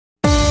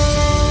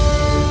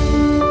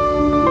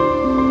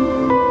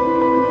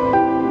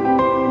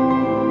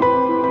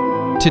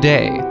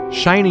Today,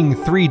 Shining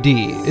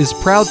 3D is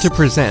proud to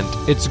present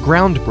its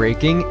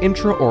groundbreaking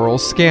intraoral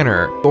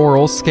scanner,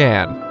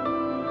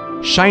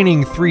 Aoralscan.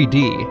 Shining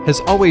 3D has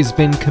always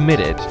been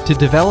committed to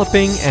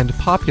developing and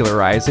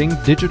popularizing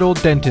digital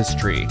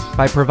dentistry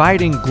by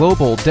providing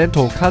global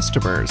dental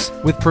customers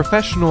with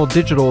professional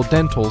digital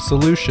dental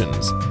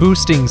solutions,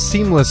 boosting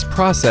seamless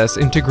process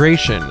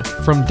integration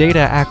from data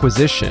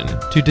acquisition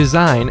to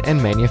design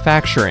and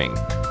manufacturing.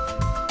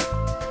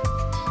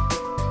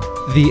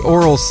 The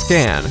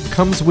Aoralscan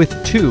comes with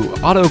two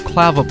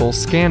autoclavable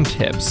scan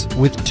tips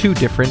with two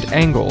different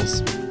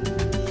angles.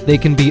 They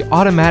can be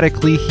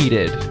automatically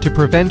heated to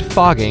prevent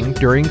fogging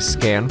during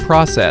scan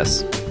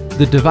process.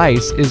 The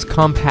device is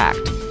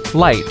compact,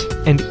 light,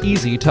 and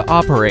easy to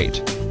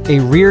operate. A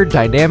rear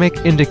dynamic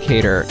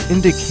indicator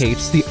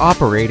indicates the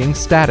operating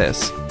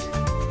status.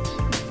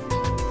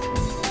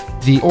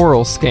 The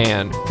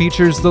Aoralscan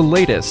features the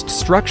latest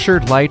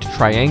structured light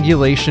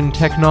triangulation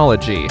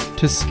technology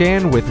to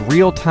scan with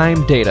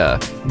real-time data.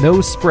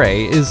 No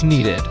spray is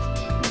needed.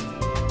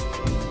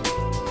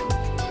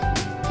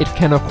 It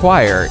can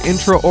acquire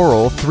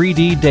intraoral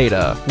 3D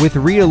data with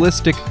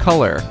realistic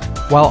color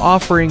while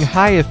offering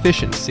high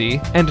efficiency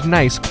and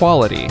nice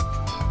quality.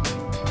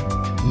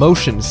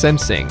 Motion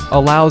sensing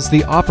allows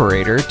the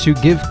operator to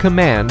give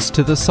commands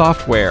to the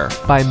software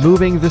by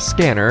moving the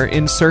scanner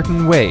in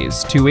certain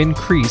ways to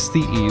increase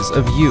the ease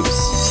of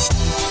use.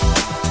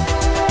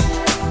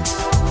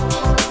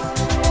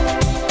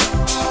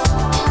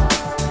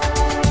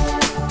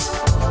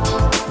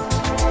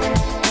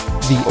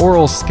 The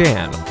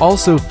Aoralscan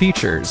also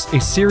features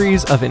a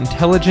series of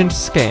intelligent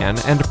scan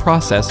and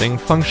processing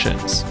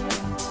functions.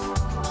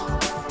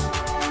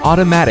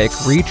 Automatic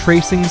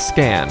retracing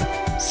scan.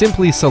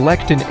 Simply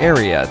select an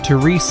area to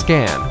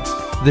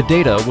rescan. The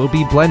data will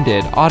be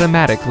blended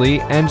automatically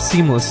and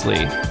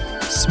seamlessly.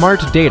 Smart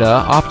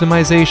data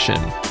optimization.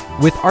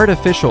 With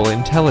artificial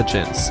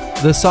intelligence,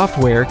 the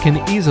software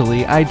can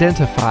easily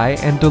identify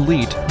and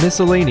delete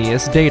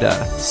miscellaneous data,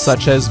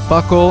 such as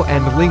buccal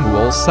and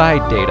lingual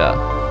side data.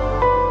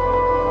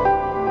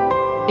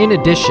 In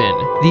addition,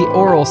 the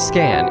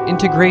Aoralscan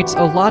integrates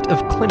a lot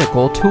of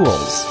clinical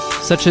tools,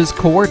 such as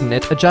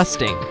coordinate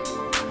adjusting,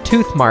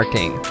 tooth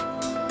marking,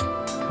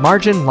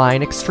 margin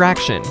line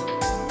extraction,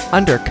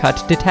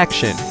 undercut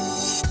detection,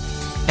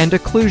 and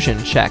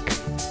occlusion check.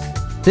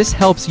 This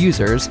helps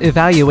users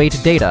evaluate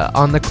data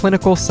on the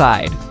clinical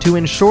side to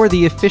ensure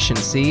the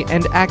efficiency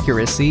and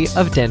accuracy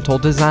of dental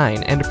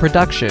design and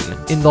production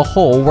in the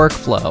whole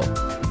workflow.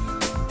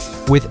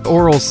 With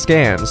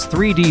Aoralscan's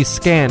 3D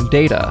scan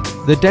data,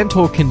 the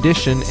dental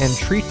condition and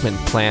treatment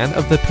plan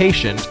of the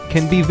patient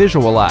can be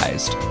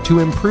visualized to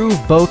improve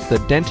both the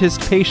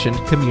dentist-patient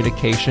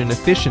communication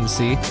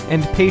efficiency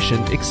and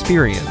patient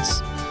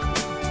experience.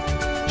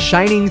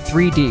 Shining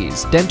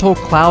 3D's Dental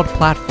Cloud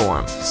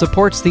platform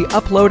supports the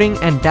uploading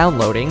and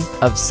downloading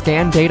of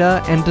scan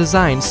data and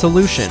design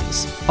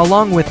solutions,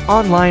 along with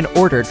online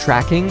order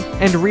tracking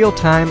and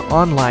real-time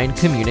online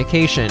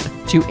communication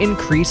to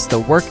increase the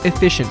work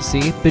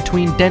efficiency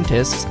between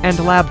dentists and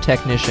lab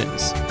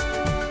technicians.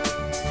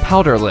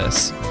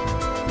 Powderless.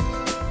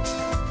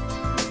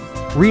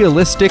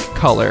 Realistic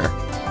color.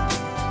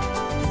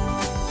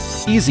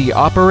 Easy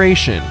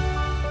operation.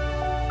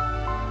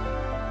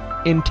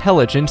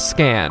 Intelligent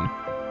scan.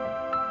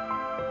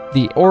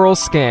 The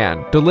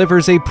Aoralscan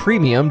delivers a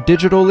premium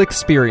digital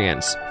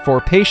experience for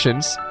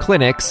patients,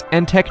 clinics,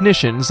 and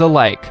technicians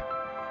alike.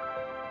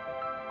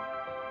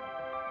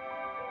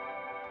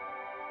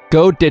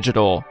 Go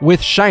digital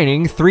with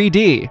Shining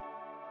 3D.